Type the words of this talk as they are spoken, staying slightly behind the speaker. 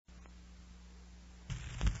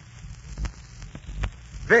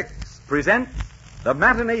Vicks present the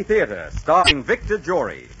Matinee Theater, starring Victor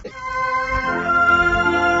Jory.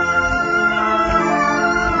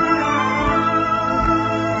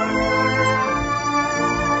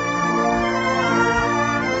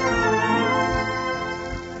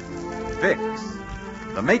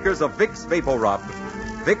 Vicks, the makers of Vicks Vapor Rub,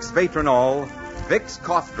 Vicks Vatronol, Vicks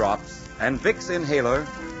Cough Drops, and Vicks Inhaler,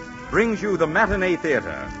 brings you the Matinee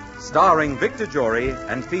Theater, starring Victor Jory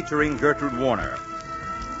and featuring Gertrude Warner.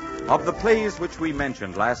 Of the plays which we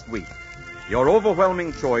mentioned last week, your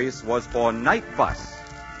overwhelming choice was for Night Bus,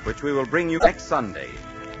 which we will bring you next Sunday.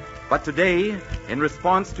 But today, in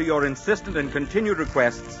response to your insistent and continued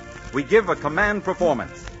requests, we give a command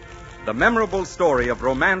performance, the memorable story of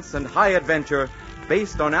romance and high adventure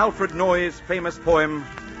based on Alfred Noy's famous poem,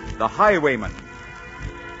 The Highwayman.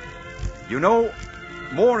 You know,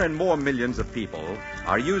 more and more millions of people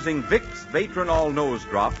are using Vicks Vatronol nose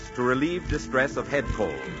drops to relieve distress of head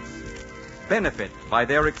colds. Benefit by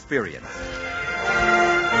their experience.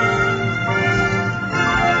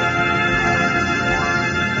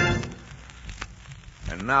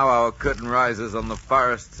 And now our curtain rises on the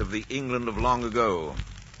forests of the England of long ago.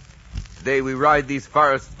 Today we ride these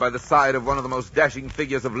forests by the side of one of the most dashing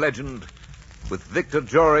figures of legend, with Victor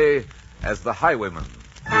Jory as the Highwayman.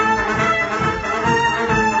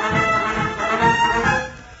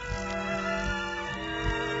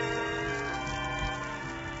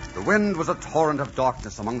 The wind was a torrent of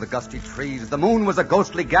darkness among the gusty trees. The moon was a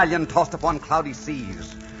ghostly galleon tossed upon cloudy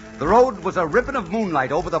seas. The road was a ribbon of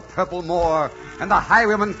moonlight over the purple moor, and the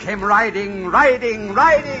highwayman came riding, riding,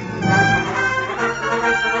 riding.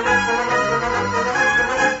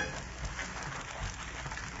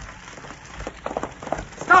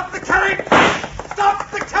 Stop the carriage!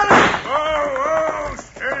 Stop the carriage! Oh,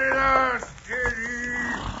 steady there,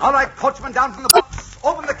 steady. All right, coachman, down from the box.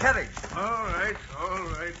 Open the carriage. All right.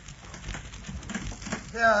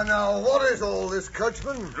 Yeah, now, what is all this,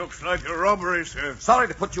 coachman? Looks like a robbery, sir. Sorry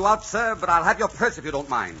to put you out, sir, but I'll have your purse if you don't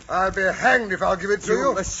mind. I'll be hanged if I'll give it to you.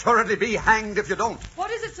 You'll assuredly be hanged if you don't.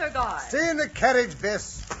 What is it, Sir Guy? Stay in the carriage,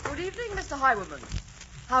 Bess. Good evening, Mr. Highwayman.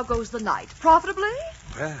 How goes the night? Profitably?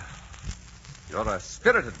 Well, you're a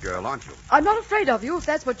spirited girl, aren't you? I'm not afraid of you, if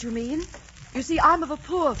that's what you mean. You see, I'm of a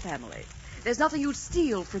poor family. There's nothing you'd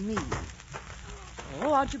steal from me.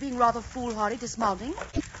 Oh, aren't you being rather foolhardy dismounting?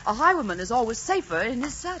 A highwayman is always safer in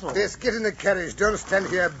his saddle. Bess, get in the carriage. Don't stand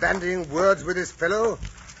here bandying words with this fellow.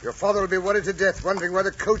 Your father will be worried to death, wondering why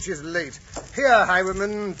the coach is late. Here,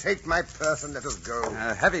 highwayman, take my purse and let us go.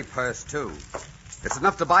 A heavy purse, too. It's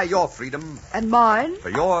enough to buy your freedom. And mine? For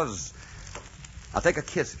yours, I'll take a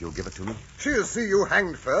kiss if you'll give it to me. She'll see you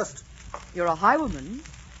hanged first. You're a highwayman.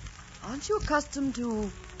 Aren't you accustomed to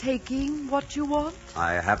taking what you want?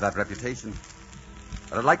 I have that reputation.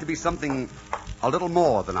 But I'd like to be something a little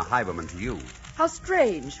more than a highwayman to you. How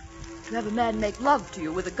strange to have a man make love to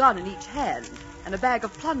you with a gun in each hand and a bag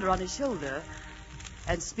of plunder on his shoulder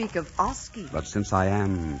and speak of asking. But since I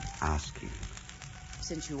am asking...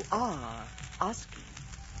 Since you are asking,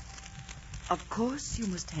 of course you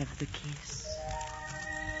must have the kiss.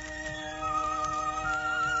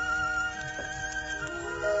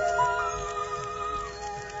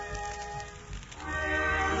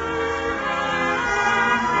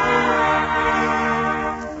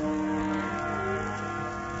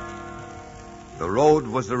 The road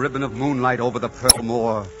was a ribbon of moonlight over the purple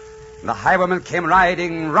moor. And the highwayman came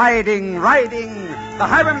riding, riding, riding. The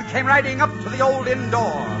highwayman came riding up to the old inn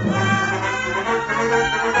door.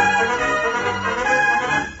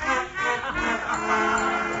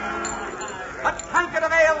 A tankard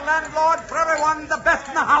of ale, landlord, for everyone, the best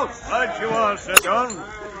in the house. Right you are, Sir John.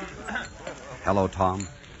 Hello, Tom.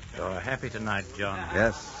 You're happy tonight, John.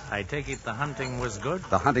 Yes, I take it the hunting was good?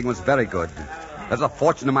 the hunting was very good. There's a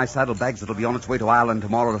fortune in my saddlebags that'll be on its way to Ireland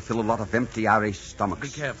tomorrow to fill a lot of empty Irish stomachs.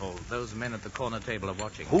 Be careful. Those men at the corner table are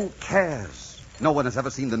watching. Who cares? No one has ever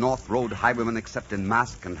seen the North Road highwayman except in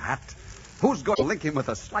mask and hat. Who's going to link him with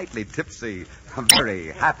a slightly tipsy,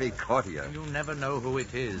 very happy courtier? You never know who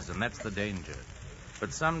it is, and that's the danger.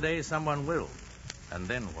 But someday someone will. And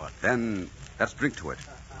then what? Then let's drink to it.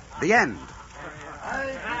 The end.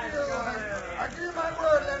 I give you my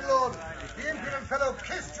word, landlord. The impudent fellow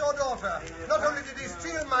kissed your daughter. Not only did he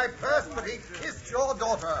steal my purse, but he kissed your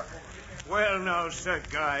daughter. Well, now, Sir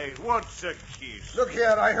Guy, what's a kiss? Look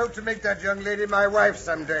here, I hope to make that young lady my wife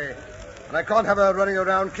someday. And I can't have her running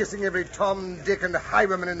around kissing every Tom, Dick, and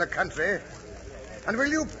highwayman in the country. And will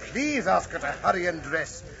you please ask her to hurry and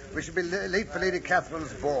dress? We shall be late for Lady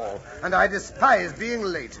Catherine's ball, and I despise being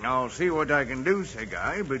late. I'll see what I can do, Sir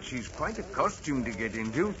Guy, but she's quite a costume to get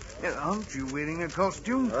into. Aren't you wearing a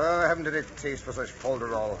costume? Oh, I haven't any taste for such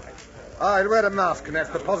folderol. I'll wear a mask, and that's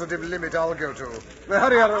the positive limit I'll go to. Now,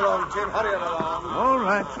 hurry her along, Jim, hurry her along. All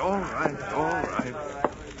right.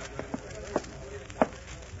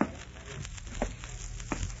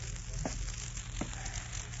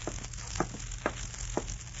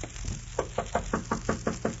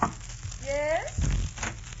 Yes?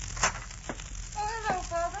 Oh, hello,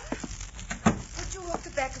 Father. Would you walk the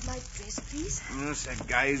back of my dress, please? Sir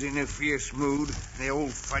Guy's in a fierce mood. The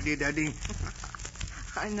old fuddy-duddy.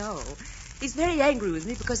 I know. He's very angry with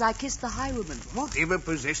me because I kissed the highwayman. Whatever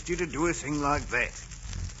possessed you to do a thing like that?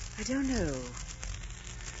 I don't know.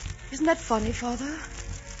 Isn't that funny, Father?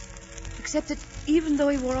 Except that even though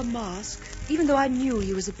he wore a mask, even though I knew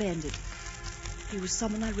he was a bandit, he was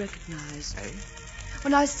someone I recognized. Eh?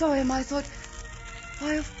 When I saw him, I thought,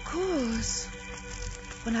 why, of course.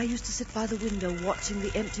 When I used to sit by the window watching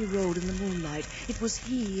the empty road in the moonlight, it was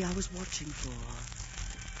he I was watching for.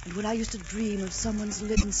 And when I used to dream of someone's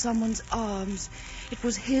lips and someone's arms, it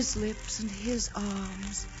was his lips and his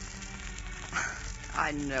arms.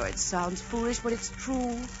 I know it sounds foolish, but it's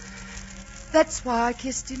true. That's why I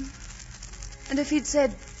kissed him. And if he'd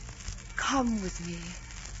said, come with me,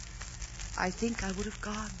 I think I would have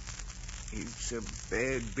gone. It's a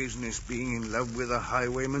bad business being in love with a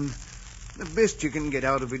highwayman. The best you can get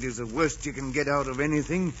out of it is the worst you can get out of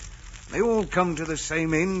anything. They all come to the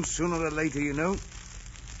same end sooner or later, you know.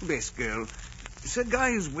 Best girl, Sir Guy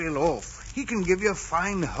is well off. He can give you a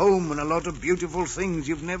fine home and a lot of beautiful things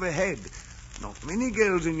you've never had. Not many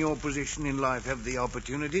girls in your position in life have the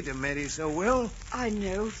opportunity to marry so well. I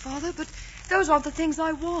know, Father, but those aren't the things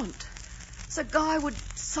I want. Sir Guy would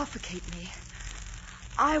suffocate me.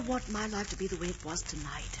 I want my life to be the way it was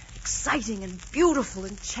tonight. Exciting and beautiful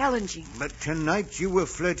and challenging. But tonight you were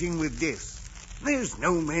flirting with death. There's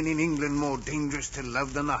no man in England more dangerous to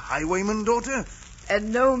love than a highwayman, daughter.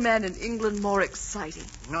 And no man in England more exciting.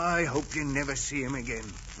 I hope you never see him again.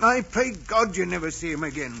 I pray God you never see him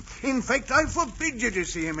again. In fact, I forbid you to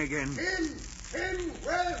see him again. Tim,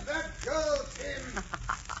 where's that girl, Tim?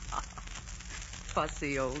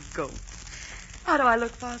 Fussy old goat. How do I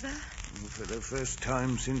look, Father? For the first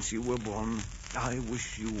time since you were born, I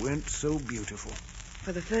wish you weren't so beautiful.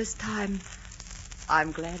 For the first time,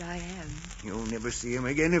 I'm glad I am. You'll never see him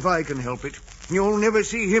again if I can help it. You'll never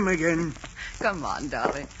see him again. Come on,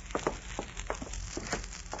 darling.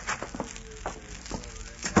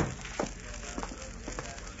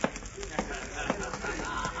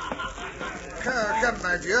 Come,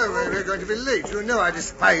 my dear, we're going to be late. You know I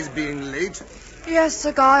despise being late. Yes,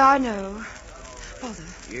 Sir Guy, I know. Father,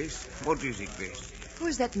 Yes? What is it, Bess? who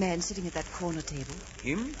is that man sitting at that corner table?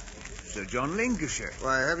 Him? Sir John Lancashire.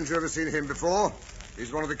 Why, haven't you ever seen him before?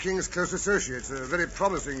 He's one of the King's close associates, a very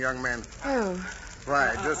promising young man. Oh,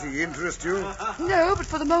 Why, does he interest you? no, but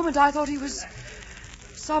for the moment I thought he was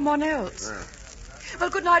someone else. Well,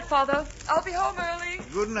 good night, Father. I'll be home early.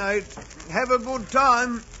 Good night. Have a good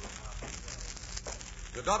time.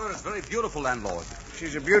 Your daughter is very beautiful, landlord.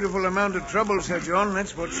 She's a beautiful amount of trouble, Sir John.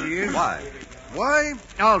 That's what she is. Why? Why?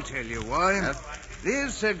 I'll tell you why. Yes?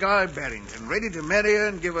 There's Sir Guy Barrington, ready to marry her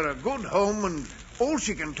and give her a good home, and all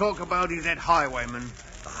she can talk about is that highwayman.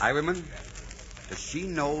 The highwayman? Does she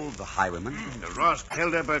know the highwayman? The rascal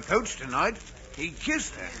held up her coach tonight. He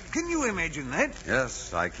kissed her. Can you imagine that?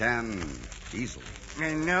 Yes, I can. Easily.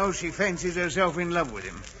 And now she fancies herself in love with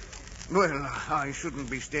him. Well, I shouldn't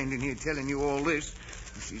be standing here telling you all this.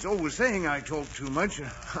 She's always saying I talk too much.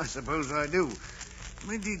 I suppose I do.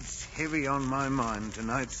 But it's heavy on my mind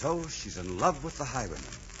tonight. So she's in love with the highwayman.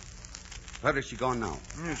 Where has she gone now?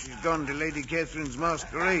 She's gone to Lady Catherine's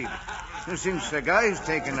masquerade. Since Sir Guy's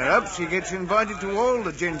taken her up, she gets invited to all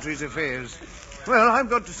the gentry's affairs. Well, I've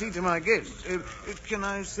got to see to my guests. Can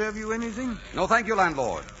I serve you anything? No, thank you,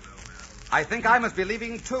 landlord. I think I must be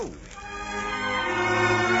leaving, too.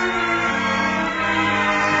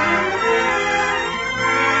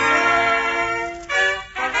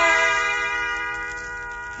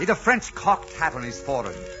 He'd a French cocked hat on his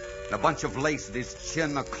forehead, and a bunch of lace at his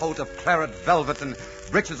chin, a coat of claret velvet, and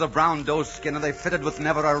breeches of brown doe skin, and they fitted with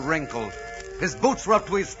never a wrinkle. His boots were up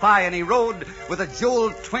to his thigh, and he rode with a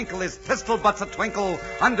jeweled twinkle, his pistol butts a twinkle,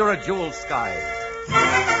 under a jeweled sky.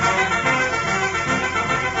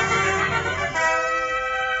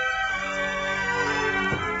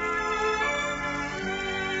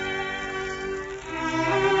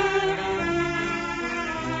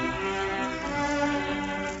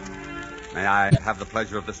 May I have the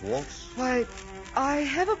pleasure of this waltz? Why, I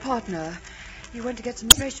have a partner. He went to get some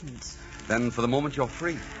refreshments. Then for the moment you're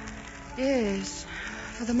free. Yes,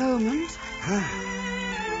 for the moment.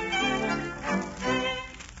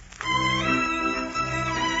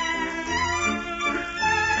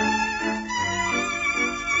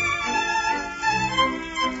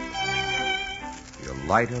 You're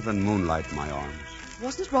lighter than moonlight in my arms.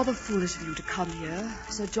 Wasn't it rather foolish of you to come here,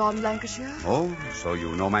 Sir John Lancashire? Oh, so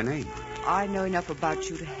you know my name. I know enough about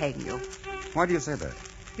you to hang you. Why do you say that?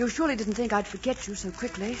 You surely didn't think I'd forget you so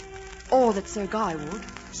quickly. Or that Sir Guy would.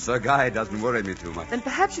 Sir Guy doesn't worry me too much. Then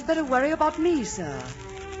perhaps you'd better worry about me, sir.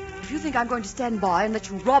 If you think I'm going to stand by and let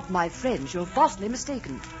you rob my friends, you're vastly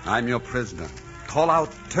mistaken. I'm your prisoner. Call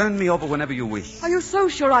out, turn me over whenever you wish. Are you so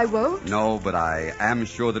sure I won't? No, but I am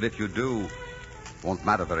sure that if you do, it won't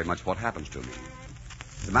matter very much what happens to me.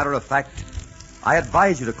 As a matter of fact, I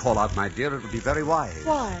advise you to call out, my dear. It would be very wise.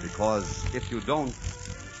 Why? Because if you don't,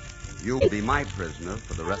 you'll be my prisoner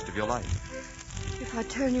for the rest of your life. If I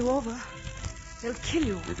turn you over, they'll kill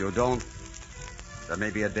you. If you don't, there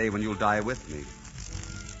may be a day when you'll die with me.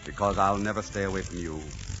 Because I'll never stay away from you.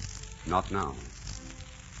 Not now.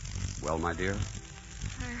 Well, my dear?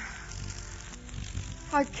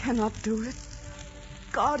 I cannot do it.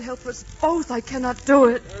 God help us both, I cannot do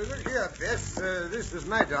it. Look here, Bess. This is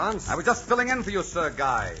my dance. I was just filling in for you, Sir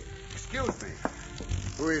Guy. Excuse me.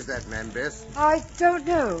 Who is that man, Bess? I don't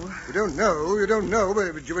know. You don't know,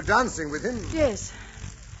 but you were dancing with him. Yes.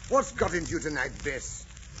 What's got into you tonight, Bess?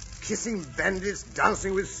 Kissing bandits,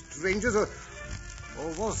 dancing with strangers, or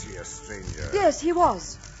was he a stranger? Yes, he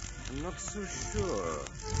was. I'm not so sure.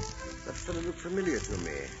 That fellow looked familiar to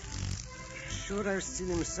me. Sure I've seen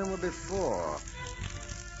him somewhere before.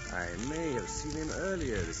 I may have seen him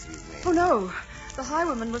earlier this evening. Oh, no. The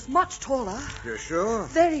highwayman was much taller. You're sure?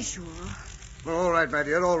 Very sure. Well, all right, my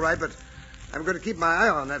dear, all right, but I'm going to keep my eye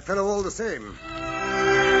on that fellow all the same.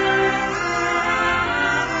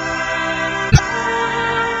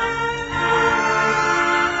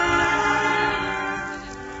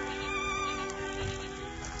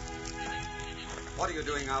 What are you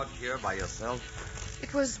doing out here by yourself?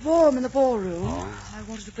 It was warm in the ballroom. Oh. I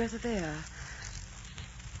wanted a breath of air.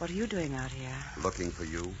 What are you doing out here? Looking for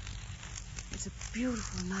you. It's a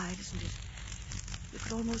beautiful night, isn't it? You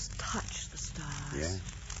could almost touch the stars. Yeah.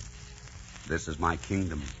 This is my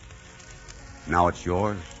kingdom. Now it's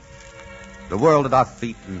yours. The world at our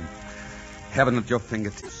feet and heaven at your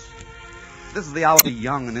fingertips. This is the hour to be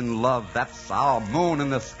young and in love. That's our moon in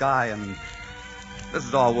the sky, and this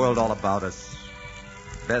is our world all about us.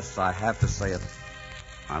 Bess, I have to say it.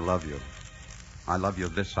 I love you. I love you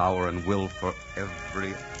this hour and will for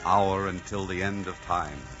every hour until the end of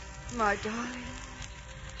time. My darling.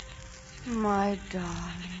 My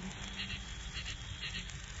darling.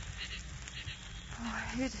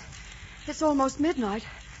 Oh, it's almost midnight.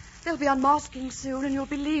 They'll be unmasking soon, and you'll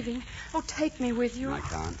be leaving. Oh, take me with you. I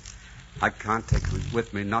can't. I can't take you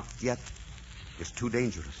with me. Not yet. It's too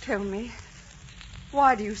dangerous. Tell me,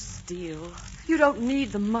 why do you steal? You don't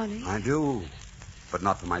need the money. I do, but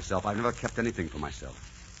not for myself. I've never kept anything for myself.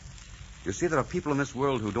 You see, there are people in this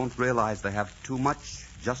world who don't realize they have too much,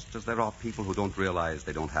 just as there are people who don't realize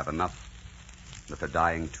they don't have enough, that they're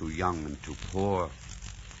dying too young and too poor.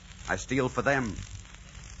 I steal for them.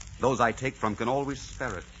 Those I take from can always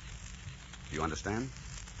spare it. Do you understand?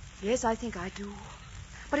 Yes, I think I do.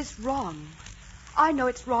 But it's wrong. I know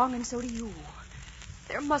it's wrong, and so do you.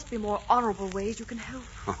 There must be more honorable ways you can help.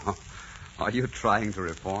 Are you trying to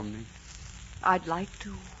reform me? I'd like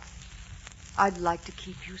to. I'd like to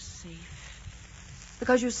keep you safe.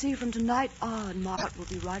 Because you see, from tonight on, my heart will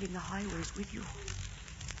be riding the highways with you.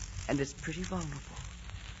 And it's pretty vulnerable.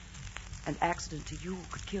 An accident to you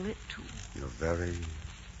could kill it, too. You're very,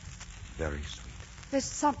 very sweet. There's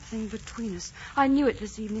something between us. I knew it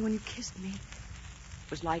this evening when you kissed me. It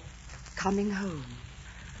was like coming home.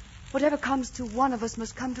 Whatever comes to one of us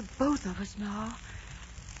must come to both of us now.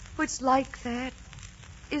 Oh, it's like that,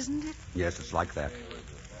 isn't it? Yes, it's like that.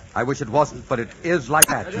 I wish it wasn't, but it is like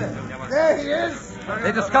that. There he is.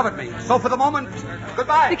 They discovered me. So for the moment,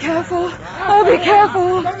 goodbye. Be careful. Oh, be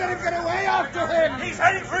careful. Don't let him get away. After him. He's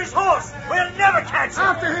heading for his horse. We'll never catch him.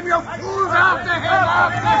 After him, you fools. After him.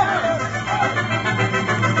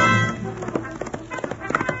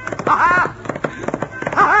 Ha-ha!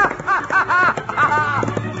 Ha-ha! Ha-ha! Ha-ha!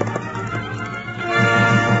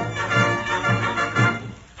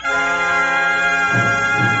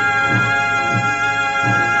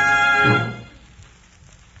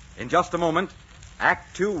 In just a moment,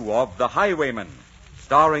 Act 2 of The Highwayman,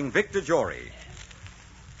 starring Victor Jory.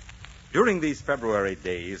 During these February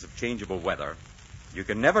days of changeable weather, you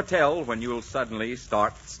can never tell when you'll suddenly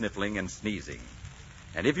start sniffling and sneezing.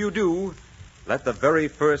 And if you do, let the very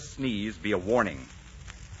first sneeze be a warning.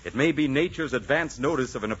 It may be nature's advance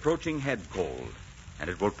notice of an approaching head cold, and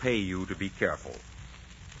it will pay you to be careful.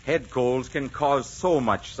 Head colds can cause so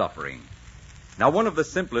much suffering. Now, one of the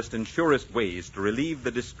simplest and surest ways to relieve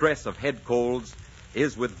the distress of head colds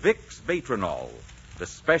is with Vicks Vatronol, the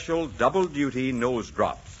special double-duty nose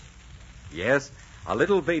drops. Yes, a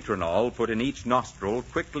little Vatronol put in each nostril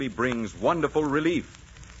quickly brings wonderful relief,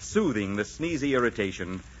 soothing the sneezy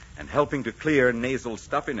irritation and helping to clear nasal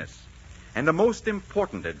stuffiness. And the most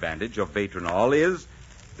important advantage of Vatronol is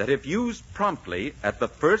that if used promptly at the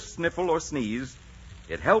first sniffle or sneeze,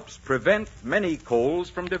 it helps prevent many colds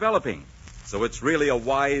from developing. So it's really a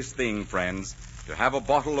wise thing, friends, to have a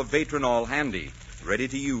bottle of Vatronol handy, ready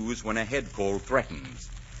to use when a head cold threatens.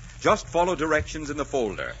 Just follow directions in the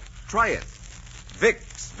folder. Try it.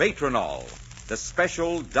 Vicks Vatronol, the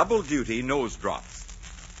special double-duty nose drops.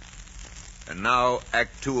 And now,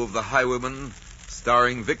 Act 2 of The Highwayman,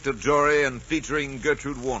 starring Victor Jory and featuring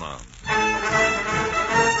Gertrude Warner.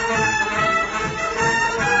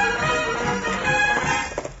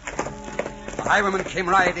 The highwayman came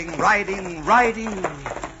riding. The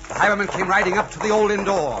highwayman came riding up to the old inn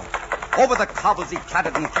door. Over the cobbles he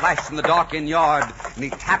clattered and clashed in the dark inn yard, and he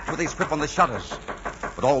tapped with his whip on the shutters.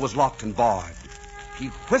 But all was locked and barred. He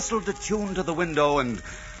whistled a tune to the window, and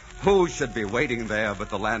who should be waiting there but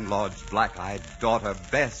the landlord's black-eyed daughter,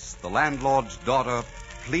 Bess, the landlord's daughter,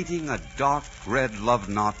 pleating a dark red love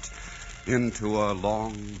knot into her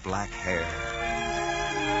long black hair.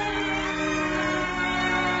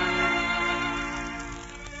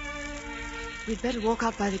 We'd better walk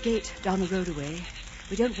out by the gate down the road away.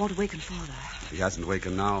 We don't want to waken Father. If he hasn't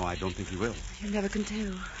wakened now, I don't think he will. You never can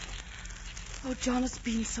tell. Oh, John, it's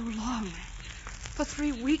been so long. For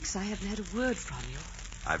 3 weeks I haven't had a word from you.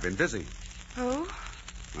 I've been busy. Oh?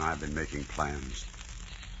 I've been making plans.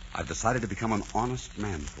 I've decided to become an honest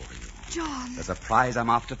man for you. John. There's a prize I'm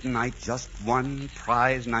after tonight, just one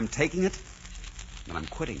prize, and I'm taking it, and I'm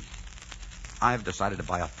quitting. I've decided to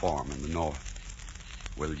buy a farm in the north.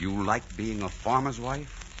 Will you like being a farmer's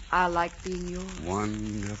wife? I like being yours.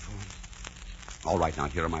 Wonderful. All right, now,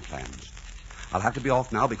 here are my plans. I'll have to be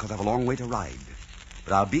off now because I have a long way to ride.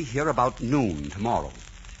 But I'll be here about noon tomorrow.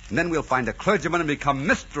 And then we'll find a clergyman and become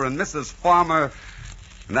Mr. and Mrs. Farmer.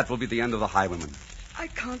 And that will be the end of the highwayman. I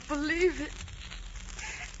can't believe it.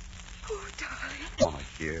 Oh, darling. Oh,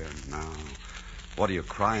 here now. What are you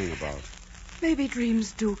crying about? Maybe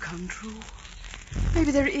dreams do come true.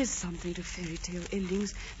 Maybe there is something to fairy tale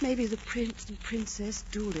endings. Maybe the prince and princess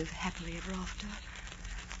do live happily ever after.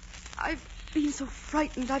 I've been so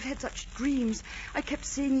frightened. I've had such dreams. I kept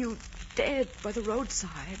seeing you dead by the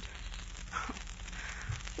roadside.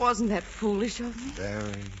 Wasn't that foolish of me?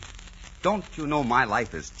 Very. Don't you know my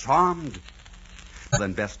life is charmed? Well,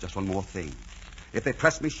 then, Bess, just one more thing. If they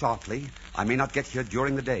press me sharply, I may not get here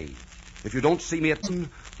during the day. If you don't see me at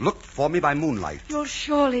noon, look for me by moonlight. You'll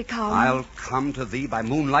surely come. I'll come to thee by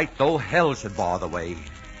moonlight, though hell should bar the way.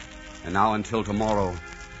 And now until tomorrow,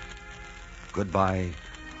 goodbye,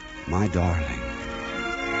 my darling.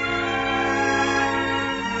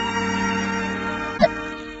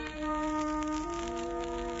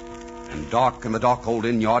 And dark in the dark old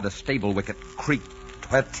inn yard, a stable wicket creaked,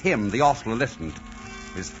 where Tim, the ostler, listened.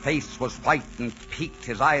 His face was white and peaked.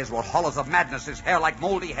 His eyes were hollows of madness, his hair like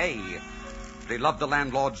moldy hay. But he loved the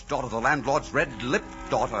landlord's daughter, the landlord's red-lipped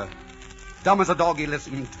daughter. Dumb as a dog he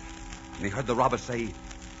listened, and he heard the robber say,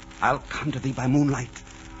 I'll come to thee by moonlight,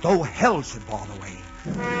 though hell should bar the way.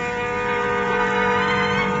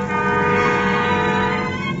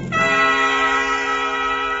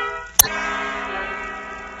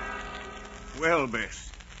 Well,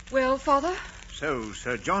 Bess. Well, Father? So,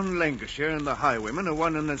 Sir John Lancashire and the highwayman are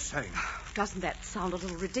one and the same. Doesn't that sound a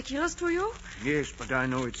little ridiculous to you? Yes, but I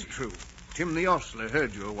know it's true. Tim the ostler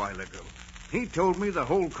heard you a while ago. He told me the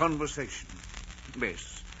whole conversation.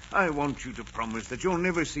 Bess, I want you to promise that you'll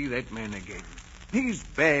never see that man again. He's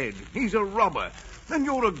bad. He's a robber. And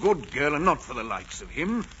you're a good girl and not for the likes of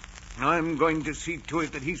him. I'm going to see to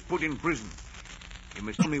it that he's put in prison. You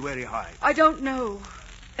must tell me where he hides. I don't know.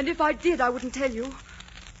 And if I did, I wouldn't tell you.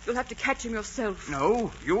 You'll have to catch him yourself.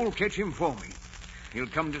 No, you'll catch him for me. He'll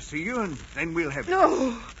come to see you, and then we'll have him.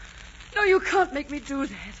 No. No, you can't make me do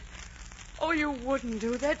that. Oh, you wouldn't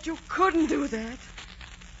do that. You couldn't do that.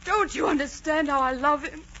 Don't you understand how I love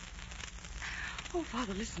him? Oh,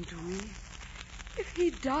 Father, listen to me. If he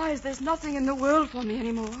dies, there's nothing in the world for me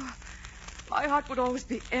anymore. My heart would always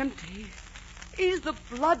be empty. He's the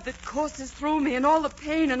blood that courses through me and all the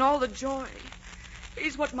pain and all the joy.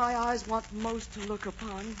 He's what my eyes want most to look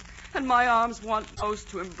upon and my arms want most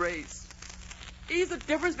to embrace. He's the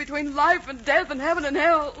difference between life and death and heaven and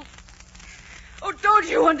hell. Oh, don't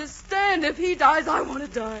you understand? If he dies, I want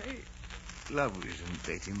to die. Love isn't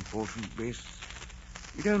that important, Bess.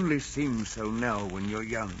 It only seems so now when you're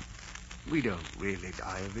young. We don't really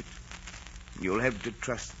die of it. You'll have to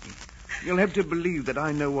trust me. You'll have to believe that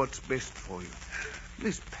I know what's best for you.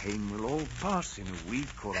 This pain will all pass in a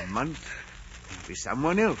week or a month. There'll be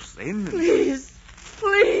someone else then. Please,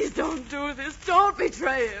 please don't do this. Don't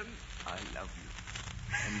betray him. I love you,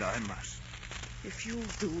 and I must. If you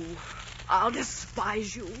do, I'll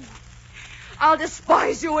despise you. I'll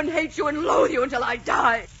despise you and hate you and loathe you until I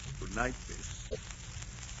die. Good night, Bess.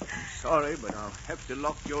 I'm sorry, but I'll have to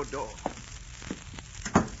lock your door.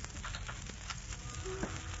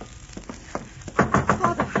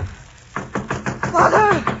 Father!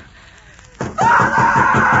 Father!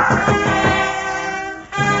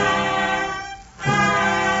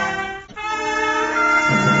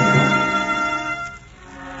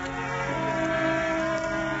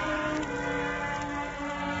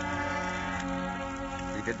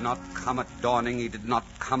 He did not come at dawning, he did not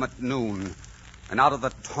come at noon. And out of the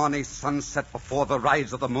tawny sunset before the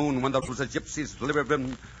rise of the moon, when there was a gypsy's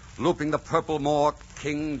ribbon looping the purple moor,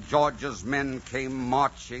 King George's men came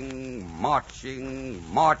marching,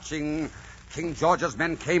 marching, marching. King George's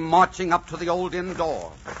men came marching up to the old inn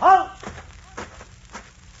door. Halt!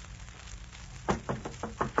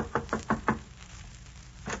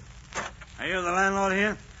 Are you the landlord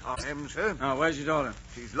here? I am, sir. Oh, where's your daughter?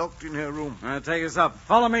 She's locked in her room. Take us up.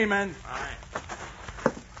 Follow me, men.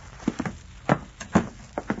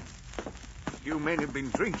 You men have been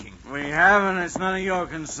drinking. We have, and it's none of your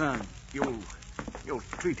concern. You'll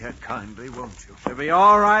treat her kindly, won't you? She'll be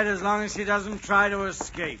all right as long as she doesn't try to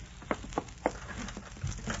escape.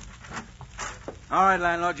 All right,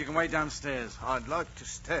 landlord, you can wait downstairs. I'd like to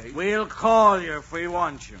stay. We'll call you if we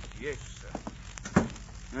want you. Yes,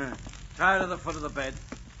 sir. Tie her to the foot of the bed.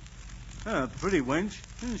 Oh, pretty wench,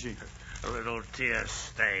 isn't she? A little tear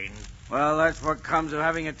stain. Well, that's what comes of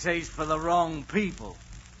having a taste for the wrong people.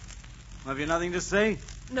 Have you nothing to say?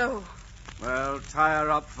 No. Well, tie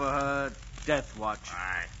her up for her death watch.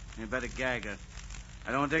 Aye. You better gag her.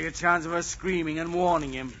 I don't take a chance of her screaming and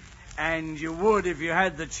warning him. And you would if you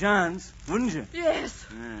had the chance, wouldn't you? Yes.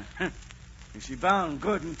 Is she bound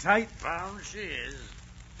good and tight? Bound she is.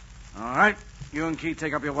 All right. You and Keith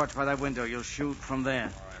take up your watch by that window. You'll shoot from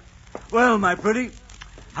there. Well, my pretty,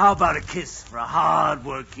 how about a kiss for a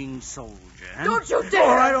hard-working soldier? Huh? Don't you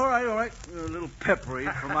dare! All right. A little peppery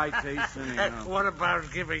for my taste, anyhow. What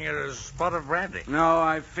about giving her a spot of brandy? No,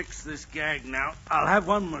 I fixed this gag now. I'll have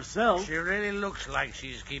one myself. She really looks like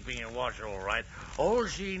she's keeping a watch all right. All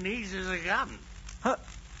she needs is a gun.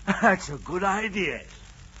 That's a good idea.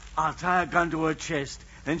 I'll tie a gun to her chest,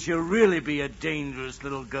 then she'll really be a dangerous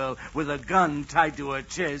little girl with a gun tied to her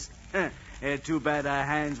chest. Too bad our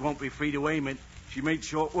hands won't be free to aim it. She made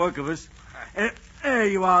short work of us. There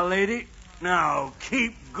you are, lady. Now,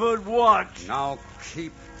 keep good watch. Now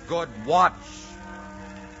keep good watch.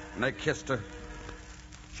 And they kissed her.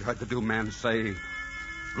 She heard the doomed man say,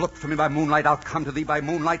 "Look for me by moonlight, I'll come to thee by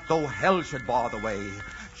moonlight, though hell should bar the way."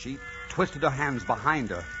 She twisted her hands behind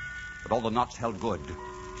her, but all the knots held good.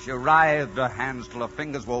 She writhed her hands till her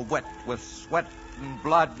fingers were wet with sweat and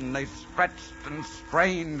blood, and they stretched and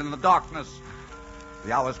strained in the darkness.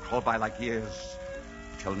 The hours crawled by like years,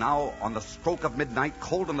 till now, on the stroke of midnight,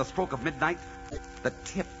 cold on the stroke of midnight, the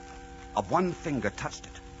tip of one finger touched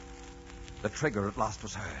it. The trigger at last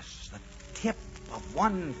was hers. The tip of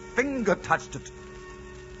one finger touched it.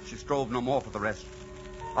 She strove no more for the rest.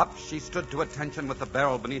 Up she stood to attention with the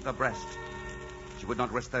barrel beneath her breast. She would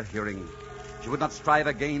not risk their hearing. She would not strive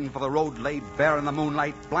again, for the road lay bare in the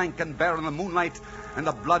moonlight, blank and bare in the moonlight, and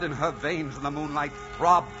the blood in her veins in the moonlight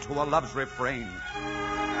throbbed to a love's refrain.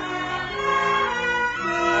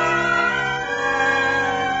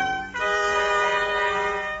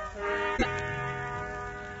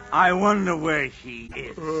 I wonder where he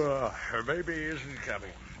is. Maybe he isn't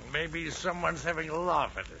coming. Maybe someone's having a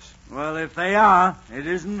laugh at us. Well, if they are, it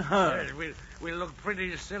isn't her. Yes, we look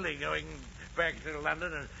pretty silly going back to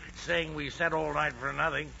London and saying we sat all night for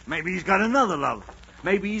nothing. Maybe he's got another love.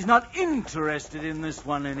 Maybe he's not interested in this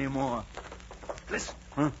one anymore. Listen,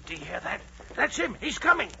 Huh? do you hear that? That's him. He's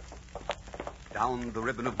coming. Down the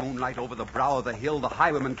ribbon of moonlight over the brow of the hill, the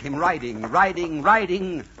highwayman came riding, riding,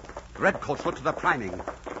 riding. The redcoats looked to the priming.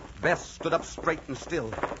 Bess stood up straight and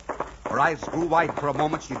still. Her eyes grew wide for a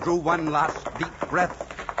moment. She drew one last deep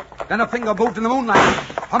breath. Then a finger moved in the moonlight.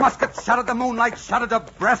 Her musket shattered the moonlight, shattered her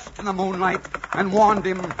breast in the moonlight, and warned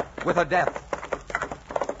him with her death.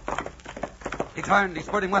 He turned, he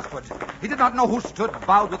spurred him westward. He did not know who stood,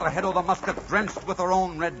 bowed with her head over the musket, drenched with her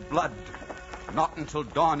own red blood. Not until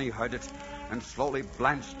dawn he heard it, and slowly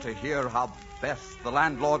blanched to hear how Bess, the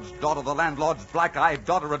landlord's daughter, the landlord's black-eyed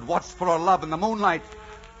daughter, had watched for her love in the moonlight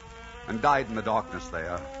and died in the darkness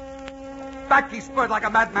there. Back he spurred like a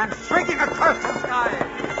madman, shrieking a curse to the sky,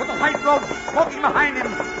 with the white road smoking behind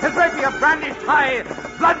him, his rapier brandished high.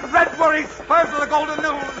 Blood red were his spurs of the golden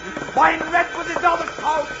noon, wine red was his velvet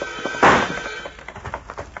coat.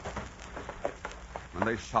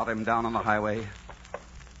 When they shot him down on the highway,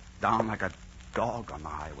 down like a dog on the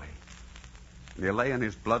highway, and he lay in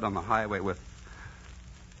his blood on the highway with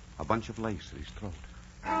a bunch of lace at his throat.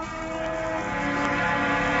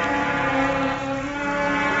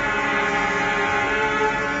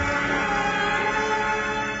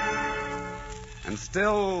 And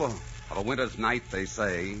still, of a winter's night, they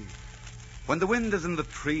say, when the wind is in the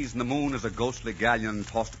trees and the moon is a ghostly galleon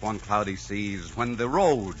tossed upon cloudy seas, when the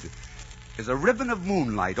road is a ribbon of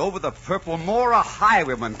moonlight over the purple moor, a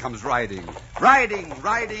highwayman comes riding. Riding.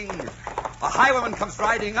 A highwayman comes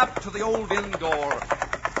riding up to the old inn door.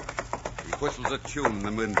 He whistles a tune in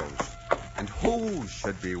the windows. And who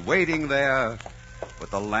should be waiting there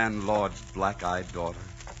but the landlord's black-eyed daughter,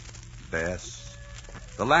 Bess?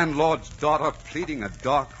 The landlord's daughter pleating a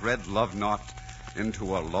dark red love knot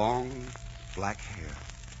into her long black hair.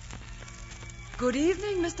 Good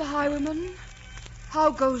evening, Mr. Highwayman. How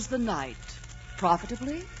goes the night?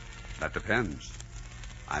 Profitably? That depends.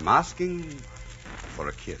 I'm asking for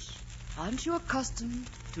a kiss. Aren't you accustomed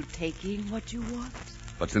to taking what you want?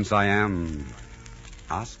 But since I am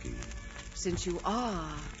asking... Since you are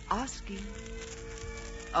asking,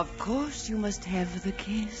 of course you must have the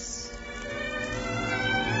kiss.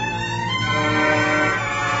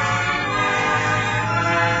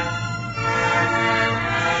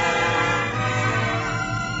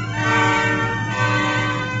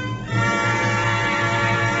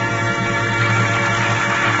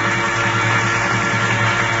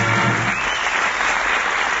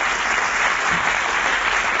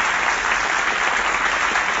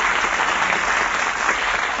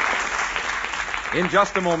 In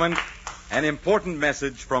just a moment, an important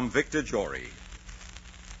message from Victor Jory.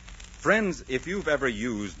 Friends, if you've ever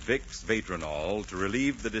used Vicks Vatronol to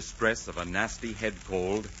relieve the distress of a nasty head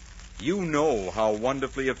cold, you know how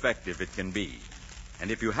wonderfully effective it can be.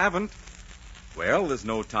 And if you haven't, well, there's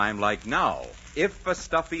no time like now, if a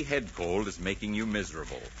stuffy head cold is making you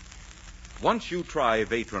miserable. Once you try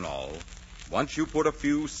Vatronol, once you put a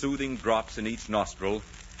few soothing drops in each nostril,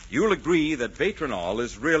 you'll agree that Vatronol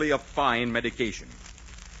is really a fine medication.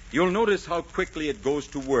 You'll notice how quickly it goes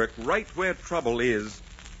to work right where trouble is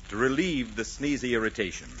to relieve the sneezy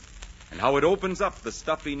irritation, and how it opens up the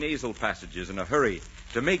stuffy nasal passages in a hurry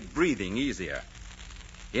to make breathing easier.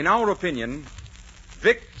 In our opinion,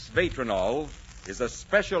 Vicks Vatronol is a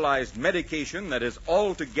specialized medication that is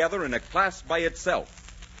altogether in a class by itself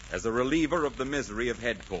as a reliever of the misery of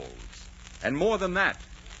head colds. And more than that,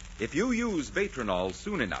 if you use Vatronol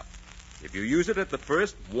soon enough, if you use it at the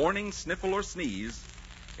first warning sniffle or sneeze,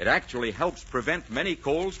 it actually helps prevent many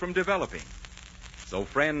colds from developing. So,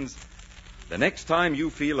 friends, the next time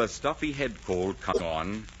you feel a stuffy head cold come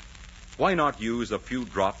on, why not use a few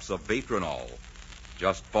drops of Vatronol?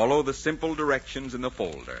 Just follow the simple directions in the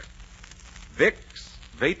folder. Vicks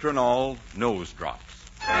Vatronol Nose Drops.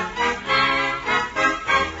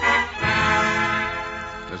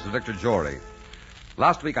 This is Victor Jory.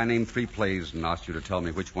 Last week I named 3 plays and asked you to tell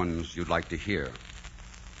me which ones you'd like to hear.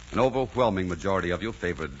 An overwhelming majority of you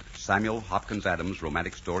favored Samuel Hopkins Adams'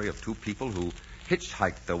 romantic story of 2 people who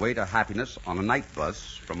hitchhiked their way to happiness on a night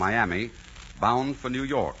bus from Miami, bound for New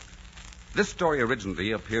York. This story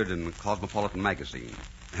originally appeared in Cosmopolitan magazine,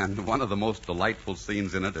 and one of the most delightful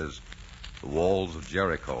scenes in it is the walls of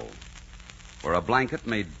Jericho, where a blanket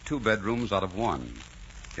made 2 bedrooms out of 1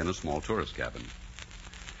 in a small tourist cabin.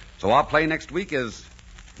 So our play next week is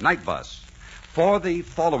Night Bus. For the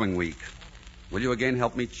following week, will you again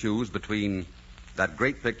help me choose between that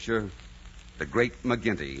great picture, The Great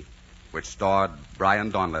McGinty, which starred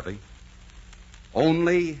Brian Donlevy,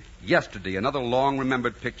 Only Yesterday, another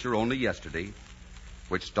long-remembered picture, Only Yesterday,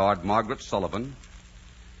 which starred Margaret Sullivan,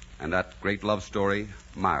 and that great love story,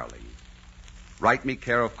 Marley. Write me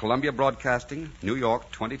care of Columbia Broadcasting, New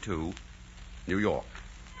York 22, New York.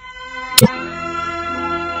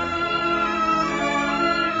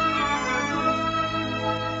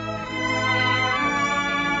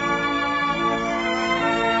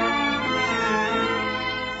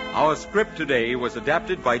 Our script today was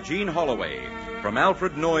adapted by Gene Holloway from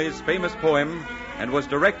Alfred Noyes' famous poem and was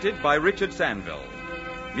directed by Richard Sandville.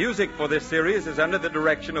 Music for this series is under the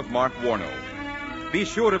direction of Mark Warnow. Be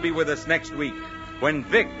sure to be with us next week when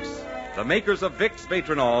Vicks, the makers of Vicks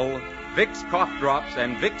Vatronol, Vicks Cough Drops,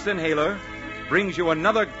 and Vicks Inhaler, brings you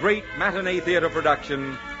another great matinee theater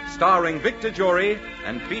production starring Victor Jory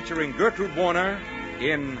and featuring Gertrude Warner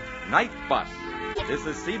in Night Bus. This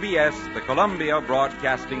is CBS, the Columbia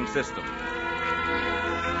Broadcasting System.